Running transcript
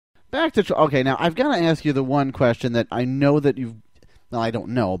Back to okay. Now I've got to ask you the one question that I know that you've. Well, I don't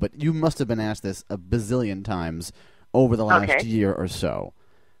know, but you must have been asked this a bazillion times over the last year or so.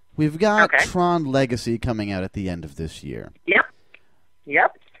 We've got Tron Legacy coming out at the end of this year.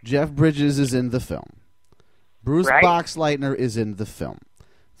 Yep. Jeff Bridges is in the film. Bruce Boxleitner is in the film.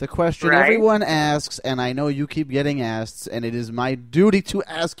 The question everyone asks, and I know you keep getting asked, and it is my duty to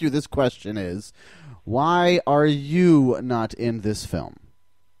ask you this question is, why are you not in this film?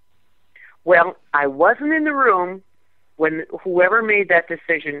 Well, I wasn't in the room when whoever made that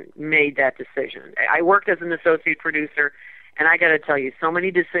decision. I worked as an associate producer, and I got to tell you, so many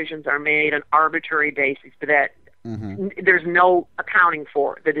decisions are made on arbitrary basis that there's no accounting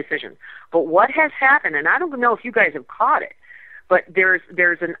for the decision. But what has happened, and I don't know if you guys have caught it, but there's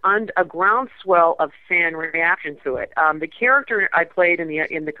a groundswell of fan reaction to it. The character I played in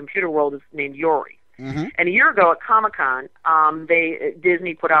the computer world is named Yori. And a year ago at Comic-Con,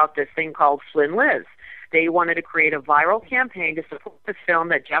 Disney put out this thing called Flynn Lives. They wanted to create a viral campaign to support the film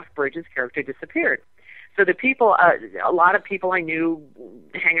that Jeff Bridges' character disappeared. So the people, a lot of people I knew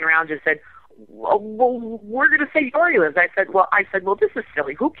hanging around just said, well, we're going to say Yori lives. I said, well, this is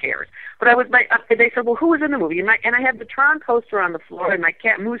silly. Who cares? But they said, well, who was in the movie? And I had the Tron poster on the floor, and my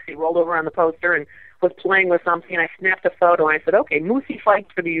cat Moosey rolled over on the poster and was playing with something, and I snapped a photo, and I said, okay, Moosey fights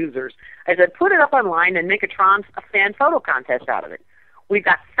for the users. I said, put it up online and make a fan photo contest out of it. We've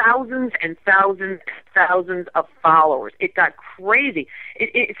got thousands and thousands and thousands of followers. It got crazy.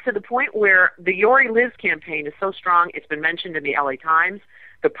 It's to the point where the Yori Lives campaign is so strong, it's been mentioned in the LA Times.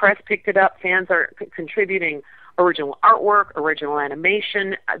 The press picked it up. Fans are contributing original artwork, original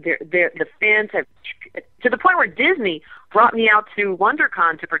animation. The fans have, to the point where Disney brought me out to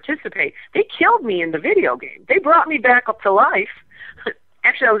WonderCon to participate. They killed me in the video game. They brought me back up to life.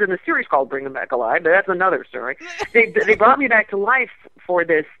 Actually, I was in the series called Bring Them Back Alive, but that's another story. They brought me back to life for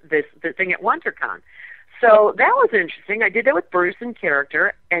this thing at WonderCon. So that was interesting. I did that with Bruce in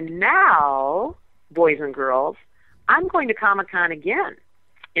character, and now, boys and girls, I'm going to Comic-Con again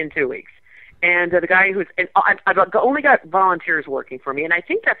in 2 weeks. And the guy I've only got volunteers working for me, and I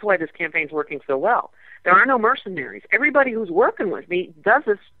think that's why this campaign's working so well. There are no mercenaries. Everybody who's working with me does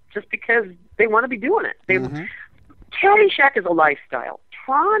this just because they want to be doing it. Caddyshack is a lifestyle.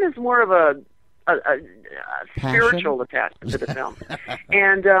 Tron is more of a spiritual attachment to the film.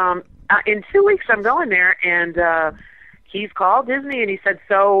 And in 2 weeks I'm going there, and he's called Disney, and he said,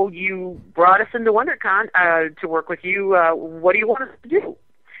 so you brought us into WonderCon to work with you. What do you want us to do?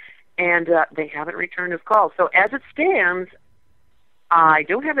 And they haven't returned his call. So as it stands, I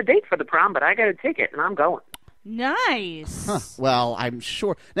don't have a date for the prom, but I got a ticket, and I'm going. Nice. Huh. Well, I'm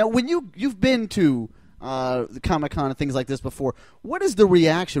sure. Now, when you've been to the Comic-Con and things like this before, what is the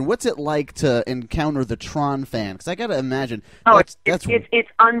reaction? What's it like to encounter the Tron fan? Because I got to imagine. It's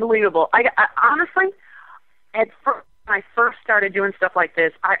unbelievable. I honestly, at first, when I first started doing stuff like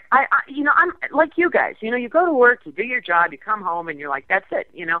this, I'm like you guys. You go to work, you do your job, you come home, and you're like, that's it.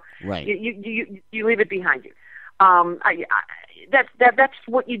 Right. You leave it behind you. That's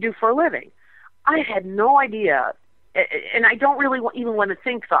what you do for a living. I had no idea, and I don't really even want to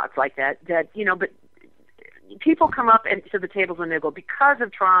think thoughts like that. But people come up to the tables and they go, because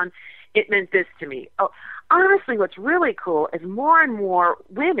of Tron, it meant this to me. Oh, honestly, what's really cool is more and more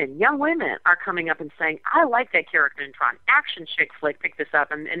women, young women, are coming up and saying, I like that character in Tron. Action Chick Flick picked this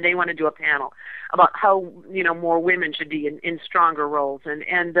up, and they want to do a panel about how more women should be in stronger roles. And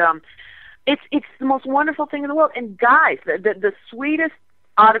it's the most wonderful thing in the world. And guys, the sweetest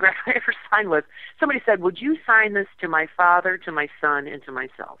autograph I ever signed was, somebody said, would you sign this to my father, to my son, and to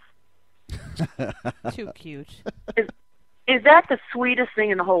myself? Too cute. Is that the sweetest thing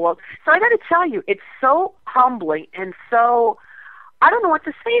in the whole world? So I got to tell you, it's so humbling, and so I don't know what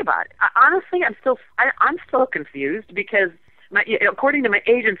to say about it. Honestly, I'm still confused because according to my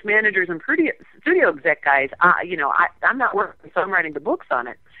agents, managers, and studio exec guys, I'm not working, so I'm writing the books on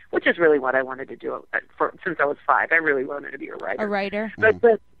it, which is really what I wanted to do since I was 5. I really wanted to be a writer. A writer. But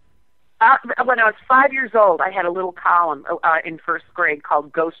when I was 5 years old, I had a little column in first grade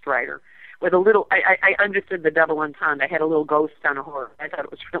called Ghostwriter. With a little, I understood the double entendre. I had a little ghost on a horse. I thought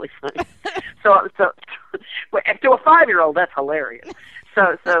it was really funny. so to a 5-year-old, that's hilarious.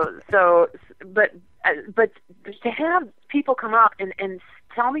 But to have people come up and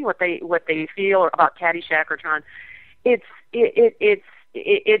tell me what they feel about Caddyshack or Tron, it's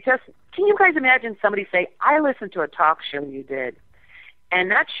just. Can you guys imagine somebody say, I listened to a talk show you did,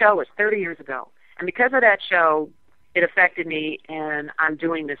 and that show was 30 years ago, and because of that show, it affected me, and I'm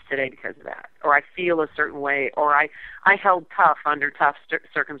doing this today because of that. Or I feel a certain way, or I held tough under tough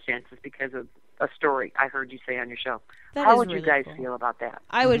circumstances because a story I heard you say on your show. That How is would you really guys cool. feel about that?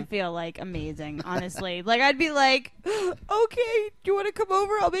 I would feel like amazing, honestly. Like I'd be like, okay, do you want to come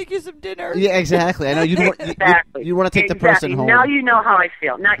over? I'll make you some dinner. Yeah, exactly. I know you want Exactly. you want to take the person home. Now you know how I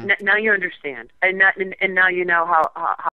feel. Now you understand, and now you know how